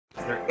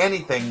there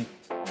anything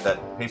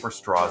that paper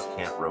straws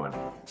can't ruin?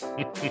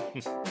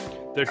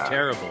 They're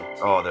terrible.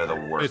 Oh, they're the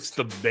worst. It's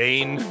the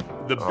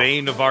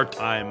bane of our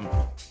time.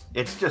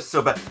 It's just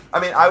so bad. I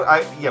mean,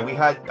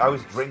 I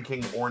was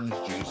drinking orange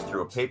juice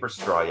through a paper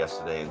straw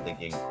yesterday and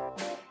thinking,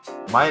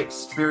 my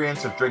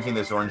experience of drinking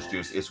this orange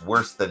juice is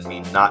worse than me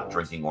not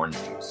drinking orange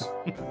juice.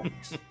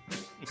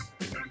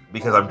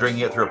 Because I'm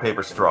drinking it through a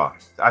paper straw.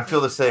 I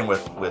feel the same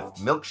with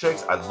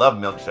milkshakes. I love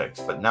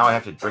milkshakes, but now I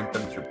have to drink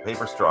them through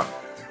paper straw.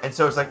 And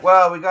so it's like,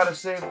 well, we got to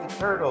save the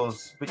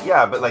turtles. But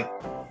yeah, but like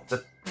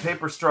the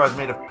paper straw is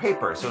made of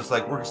paper. So it's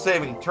like, we're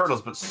saving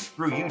turtles, but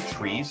screw you,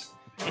 trees.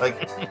 Like,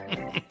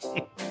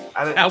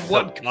 at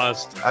what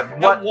cost? At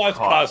what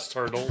cost,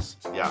 turtles?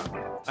 Yeah.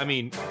 I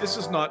mean, this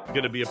is not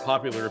going to be a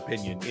popular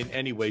opinion in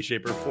any way,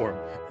 shape, or form,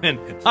 and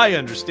I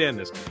understand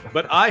this.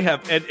 But I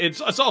have, and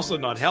it's also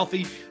not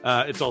healthy.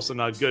 It's also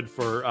not good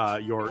for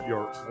your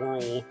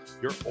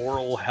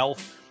oral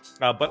health.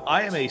 But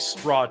I am a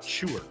straw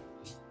chewer.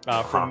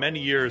 For many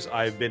years,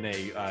 I've been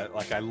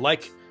I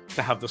like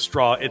to have the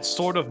straw. It's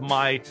sort of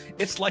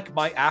it's like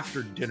my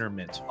after dinner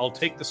mint. I'll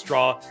take the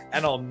straw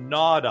and I'll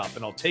gnaw it up,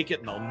 and I'll take it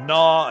and I'll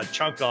gnaw a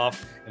chunk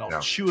off, and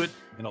I'll chew it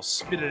and I'll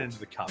spit it into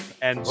the cup.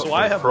 And what so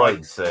I have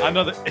Freud say?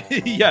 another.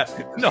 Yeah,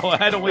 no,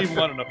 I don't even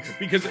want to know,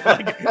 because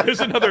like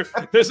there's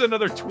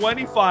another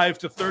 25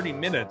 to 30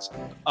 minutes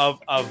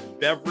of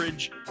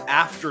beverage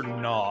after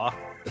gnaw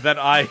that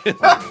I.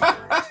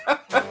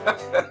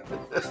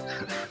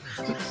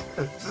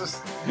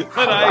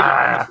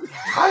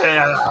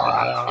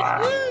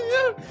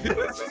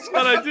 This is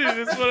what I do.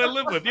 This is what I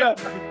live with. Yeah.